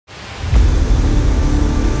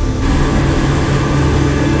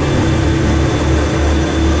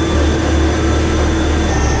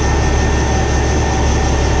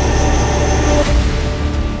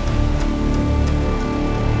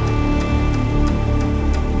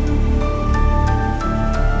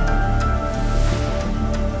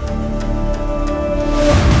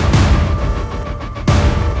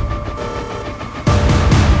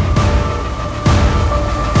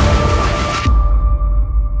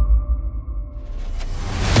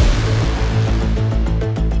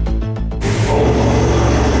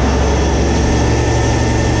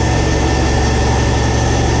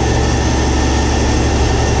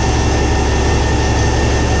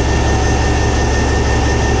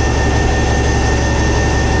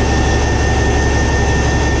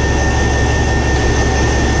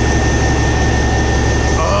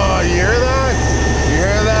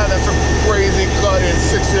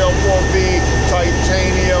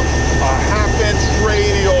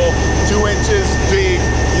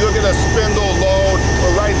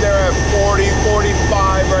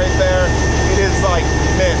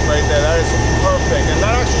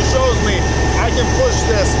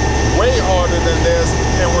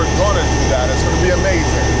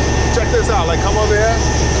out. Like, come over here.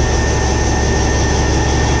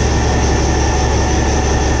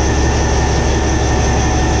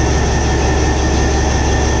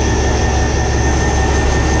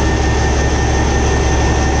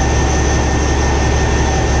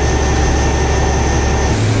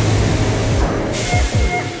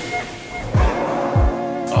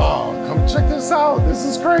 Check this out, this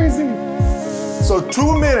is crazy. So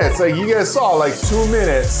 2 minutes, like you guys saw, like 2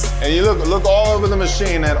 minutes, and you look all over the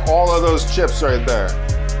machine and all of those chips right there.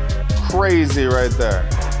 Crazy right there.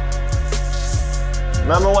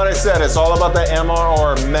 Remember what I said, it's all about the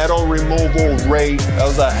MRR, metal removal rate. That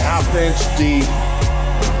was a 1/2 inch deep,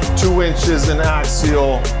 2 inches in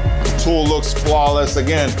axial. Tool looks flawless.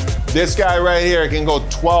 Again, this guy right here can go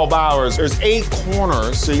 12 hours. There's 8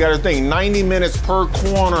 corners, so you gotta think 90 minutes per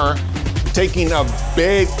corner, taking a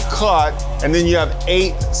big cut, and then you have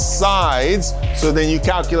 8 sides. So then you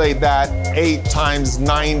calculate that 8 times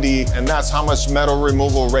 90, and that's how much metal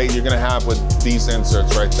removal rate you're gonna have with these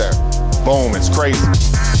inserts right there. Boom, it's crazy.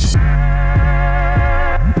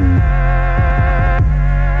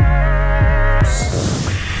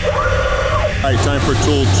 All right, time for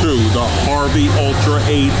tool 2, the HARVI Ultra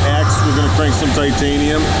 8X. We're gonna crank some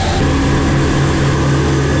titanium.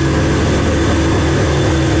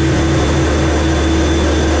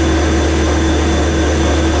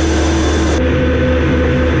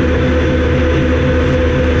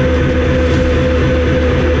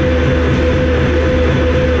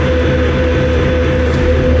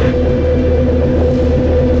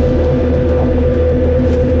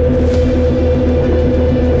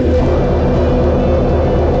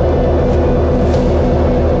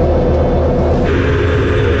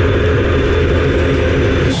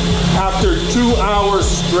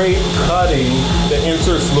 Straight cutting, the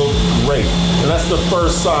inserts look great. And that's the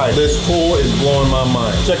first side. This tool is blowing my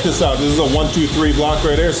mind. Check this out. This is a 1, 2, 3 block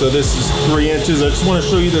right here. So this is 3 inches. I just want to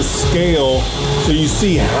show you the scale so you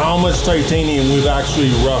see how much titanium we've actually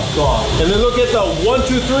roughed off. And then look at the 1,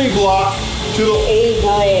 2, 3 block to the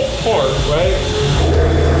overall part,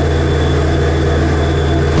 right?